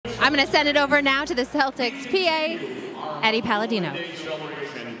I'm going to send it over now to the Celtics PA, Eddie Palladino.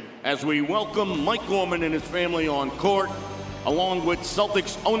 As we welcome Mike Gorman and his family on court, along with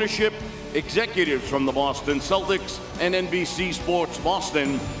Celtics ownership, executives from the Boston Celtics and NBC Sports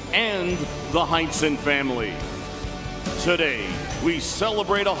Boston, and the Heinsohn family. Today, we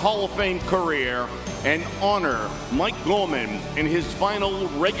celebrate a Hall of Fame career and honor Mike Gorman in his final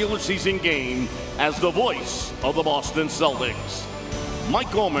regular season game as the voice of the Boston Celtics.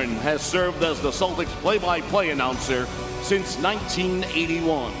 Mike Gorman has served as the Celtics play-by-play announcer since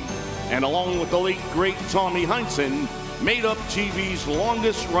 1981, and along with the late, great Tommy Heinsohn, made up TV's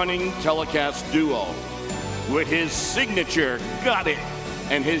longest-running telecast duo. With his signature "Got It"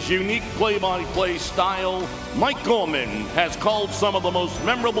 and his unique play-by-play style, Mike Gorman has called some of the most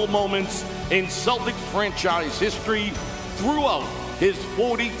memorable moments in Celtics franchise history throughout his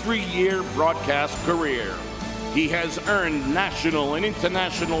 43-year broadcast career. He has earned national and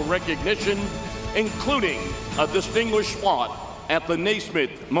international recognition, including a distinguished spot at the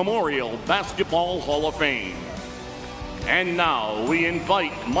Naismith Memorial Basketball Hall of Fame. And now we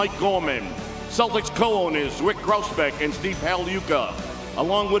invite Mike Gorman, Celtics co-owners Wick Krausbeck and Steve Pagliuca,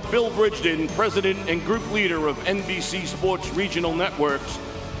 along with Bill Bridgton, president and group leader of NBC Sports Regional Networks,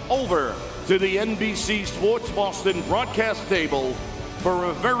 over to the NBC Sports Boston broadcast table for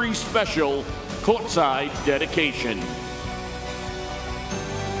a very special courtside dedication.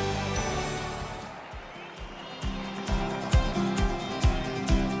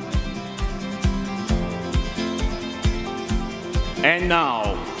 And now,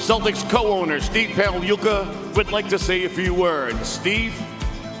 Celtics co-owner Steve Pagliuca would like to say a few words. Steve?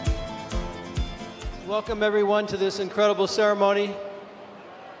 Welcome everyone to this incredible ceremony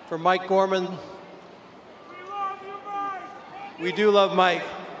for Mike Gorman. We love you, Mike. We do love Mike.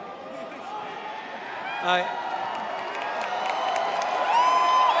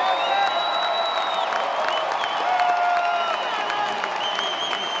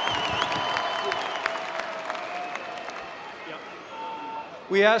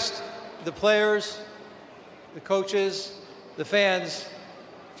 We asked the players, the coaches, the fans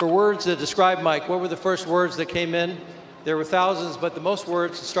for words that describe Mike. What were the first words that came in? There were thousands, but the most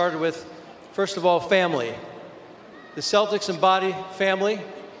words started with, first of all, family. The Celtics embody family.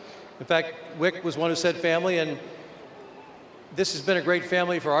 In fact, Wick was one who said family, and this has been a great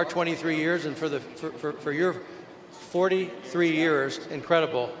family for our 23 years, and for your 43 years,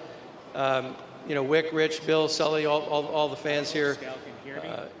 incredible. You know, Wick, Rich, Bill, Sully, all the fans here.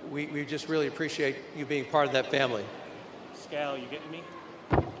 We just really appreciate you being part of that family. Scal, you getting me?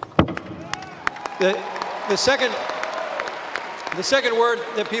 The second word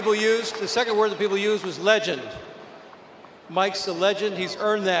that people used, was legend. Mike's a legend. He's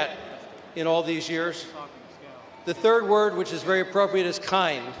earned that in all these years. The third word, which is very appropriate, is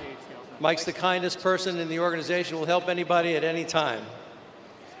kind. Mike's the kindest person in the organization, will help anybody at any time.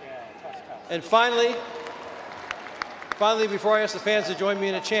 And finally, before I ask the fans to join me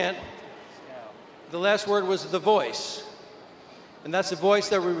in a chant, the last word was the voice. And that's a voice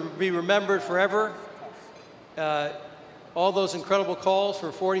that will be remembered forever. All those incredible calls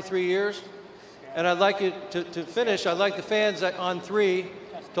for 43 years. And I'd like you to finish, I'd like the fans on 3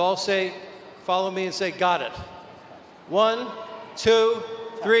 to all say, follow me and say, got it. 1, 2,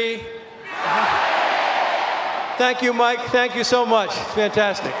 3. Thank you, Mike. Thank you so much. It's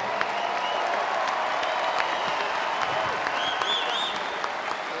fantastic.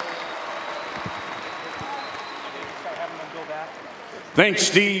 Thanks,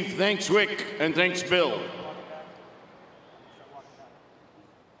 Steve. Thanks, Wick. And thanks, Bill.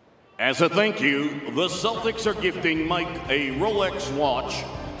 As a thank you, the Celtics are gifting Mike a Rolex watch,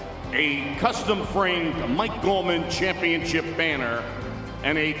 a custom-framed Mike Gorman championship banner,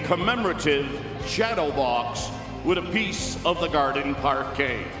 and a commemorative shadow box with a piece of the Garden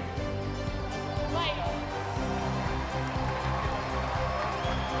Parquet.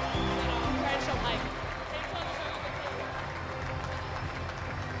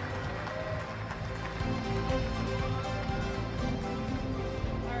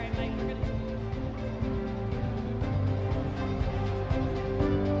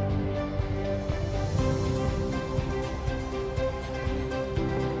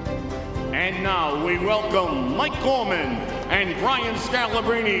 And now we welcome Mike Gorman and Brian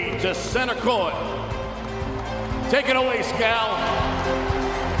Scalabrine to center court. Take it away, Scal.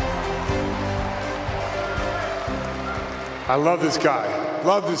 I love this guy.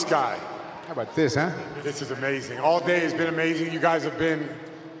 Love this guy. How about this, huh? This is amazing. All day has been amazing. You guys have been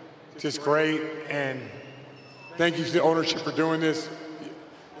just great. And thank you to the ownership for doing this.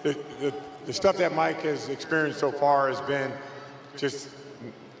 The stuff that Mike has experienced so far has been just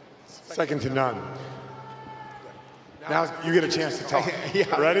Second to none. Now you get a chance to talk.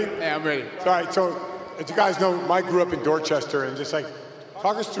 Yeah. Ready? Yeah, I'm ready. All right, so as you guys know, Mike grew up in Dorchester, and just like,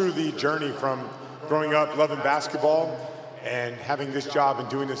 talk us through the journey from growing up, loving basketball, and having this job and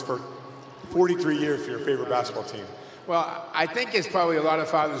doing this for 43 years for your favorite basketball team. Well, I think it's probably a lot of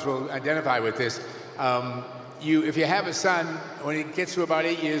fathers will identify with this. If you have a son, when he gets to about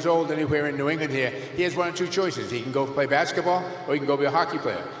 8 years old, anywhere in New England here, he has one of two choices. He can go play basketball, or he can go be a hockey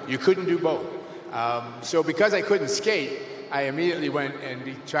player. You couldn't do both. So because I couldn't skate, I immediately went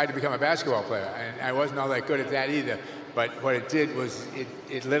and tried to become a basketball player. And I wasn't all that good at that either. But what it did was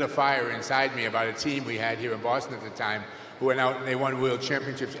it lit a fire inside me about a team we had here in Boston at the time who went out and they won world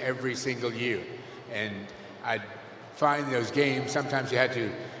championships every single year. And I'd find those games, sometimes you had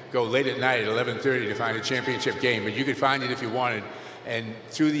to go late at night at 11:30 to find a championship game, but you could find it if you wanted. And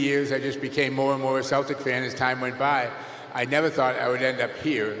through the years, I just became more and more a Celtic fan as time went by. I never thought I would end up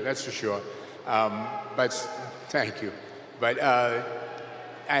here, that's for sure. But thank you. But I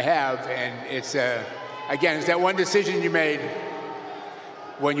have, and it's, again, it's that one decision you made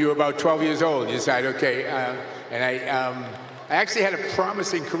when you were about 12 years old. You decide, okay, and I actually had a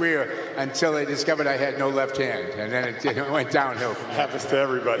promising career until I discovered I had no left hand, and then it went downhill from there. Happens to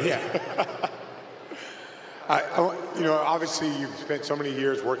everybody. Yeah. Obviously you've spent so many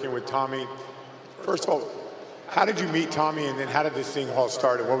years working with Tommy. First of all, how did you meet Tommy, and then how did this thing all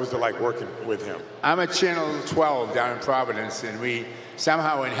start, and what was it like working with him? I'm at Channel 12 down in Providence, and we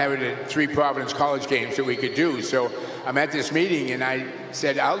somehow inherited 3 Providence college games that we could do. So I'm at this meeting, and I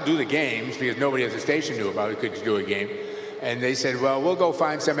said, I'll do the games, because nobody at the station knew about it, could do a game. And they said, well, we'll go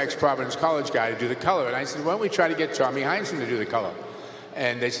find some ex-Providence college guy to do the color. And I said, why don't we try to get Tommy Heinsohn to do the color?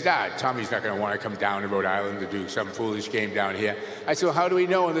 And they said, Tommy's not going to want to come down to Rhode Island to do some foolish game down here. I said, well, how do we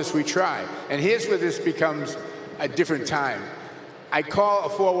know unless we try? And here's where this becomes a different time. I call a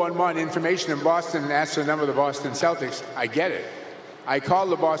 411 information in Boston and ask the number of the Boston Celtics. I get it. I call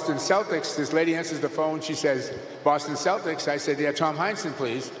the Boston Celtics. This lady answers the phone. She says, Boston Celtics. I said, yeah, Tom Heinsohn,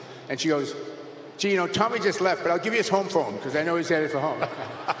 please. And she goes, gee, Tommy just left, but I'll give you his home phone, because I know he's headed for home.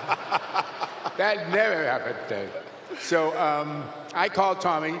 That never happened. So I call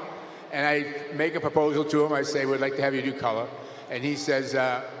Tommy, and I make a proposal to him. I say, we'd like to have you do color. And he says,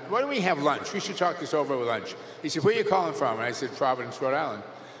 why don't we have lunch? We should talk this over with lunch. He said, where are you calling from? And I said, Providence, Rhode Island.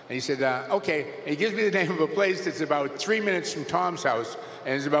 And he said, okay. And he gives me the name of a place that's about 3 minutes from Tom's house,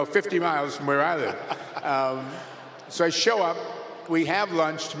 and it's about 50 miles from where I live. So I show up. We have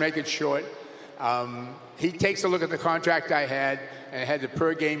lunch to make it short. He takes a look at the contract I had, and it had the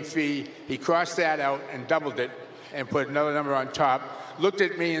per game fee. He crossed that out and doubled it and put another number on top, looked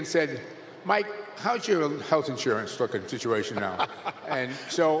at me and said, Mike, how's your health insurance looking situation now? And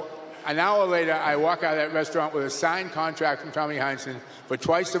so an hour later, I walk out of that restaurant with a signed contract from Tommy Heinsohn for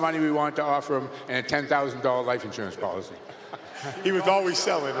twice the money we wanted to offer him and a $10,000 life insurance policy. He was always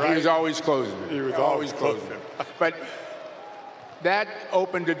selling, right? He was always closing. He was always closing. But that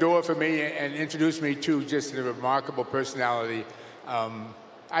opened the door for me and introduced me to just a remarkable personality.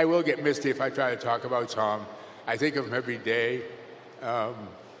 I will get misty if I try to talk about Tom. I think of him every day.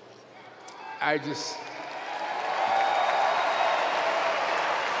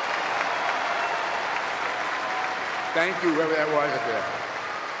 Thank you, whoever that was up there.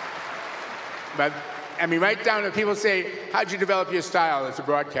 But, I mean, right down to people say, how'd you develop your style as a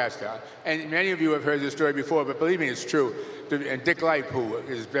broadcaster? And many of you have heard this story before, but believe me, it's true. And Dick Lipe, who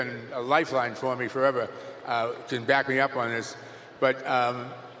has been a lifeline for me forever, can back me up on this. But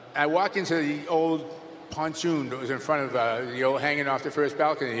I walked into the old pontoon that was in front of the old, hanging off the first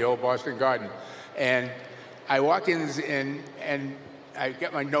balcony, the old Boston Garden. And I walk in and I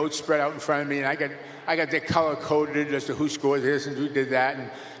get my notes spread out in front of me, and I got the color coded as to who scored this and who did that.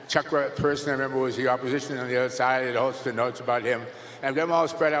 And Chuck Person, I remember, was the opposition on the other side. I had all the notes about him. And I've got them all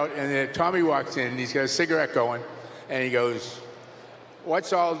spread out, and then Tommy walks in, and he's got a cigarette going, and he goes,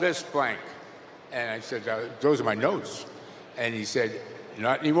 what's all this blank? And I said, those are my notes. And he said,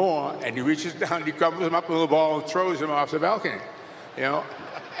 not anymore. And he reaches down, he covers him up with a ball and throws him off the balcony, And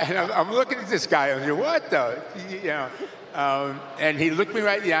I'm looking at this guy, and I'm saying, what the, and he looked me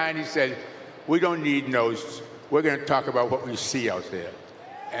right in the eye, and he said, we don't need notes. We're going to talk about what we see out there.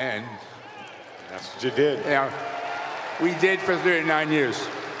 And that's what you did. Yeah, we did for 39 years.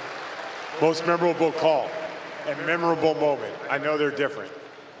 Most memorable call and memorable moment. I know they're different.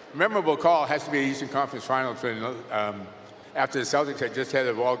 Memorable call has to be the Eastern Conference Finals after the Celtics had just had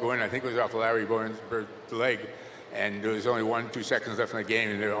the ball go in. I think it was off Larry Birn's leg. and there was only 1-2 seconds left in the game,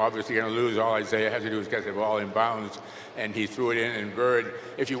 and they're obviously going to lose. All Isaiah had to do was get the ball in bounds, and he threw it in. And Bird,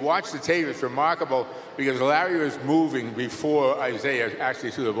 if you watch the tape, it's remarkable because Larry was moving before Isaiah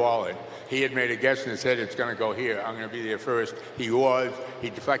actually threw the ball in. He had made a guess in his head, it's going to go here. I'm going to be there first. He was. He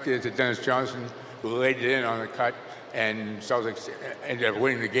deflected it to Dennis Johnson, who laid it in on the cut, and Celtics ended up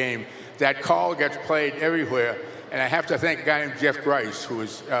winning the game. That call gets played everywhere. And I have to thank a guy named Jeff Grice, who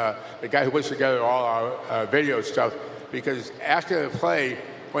was the guy who puts together all our video stuff, because after the play,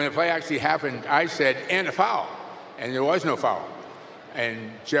 when the play actually happened, I said, and a foul. And there was no foul.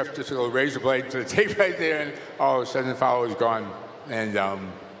 And Jeff just raised the blade to the tape right there, and all of a sudden the foul was gone. And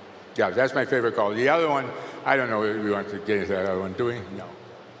yeah, that's my favorite call. The other one, I don't know if we want to get into that other one, do we? No.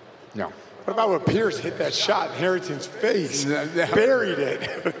 No. What about when Pierce hit that shot in Harrington's face? Buried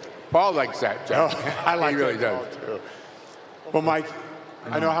it. Paul likes that, Jeff. Oh, I like he really that does. too. Well, Mike,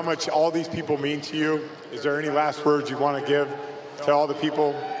 I know how much all these people mean to you. Is there any last words you want to give to all the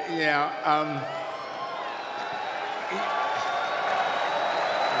people? Yeah.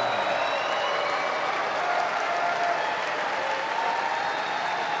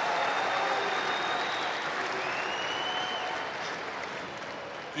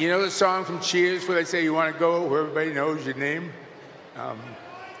 You know the song from Cheers where they say you want to go where everybody knows your name?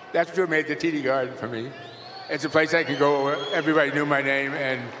 That's what made the TD Garden for me. It's a place I could go where everybody knew my name,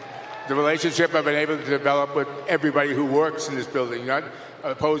 and the relationship I've been able to develop with everybody who works in this building, not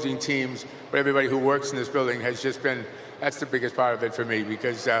opposing teams, but everybody who works in this building has just been, that's the biggest part of it for me,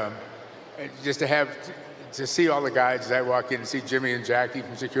 because just to see all the guys as I walk in and see Jimmy and Jackie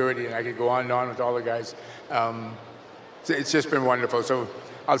from security, and I could go on and on with all the guys. It's just been wonderful. So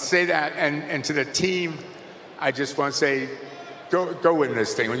I'll say that, and to the team, I just want to say, go win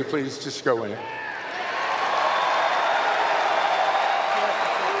this thing. Will you please just go win it?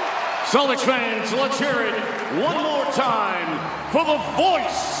 Celtics fans, let's hear it one more time for the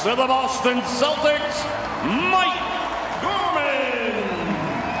voice of the Boston Celtics, Mike Gorman.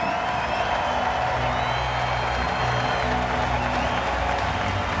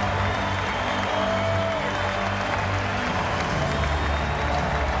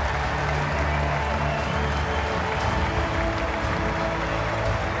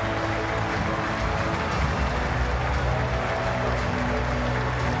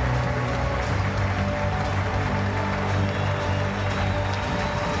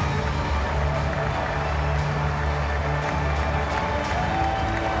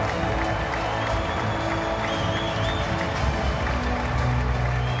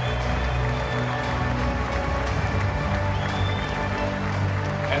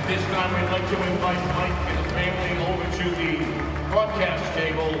 At this time, we'd like to invite Mike and his family over to the broadcast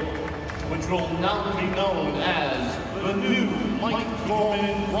table, which will now be known as the new Mike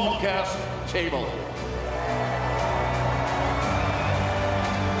Gorman broadcast table.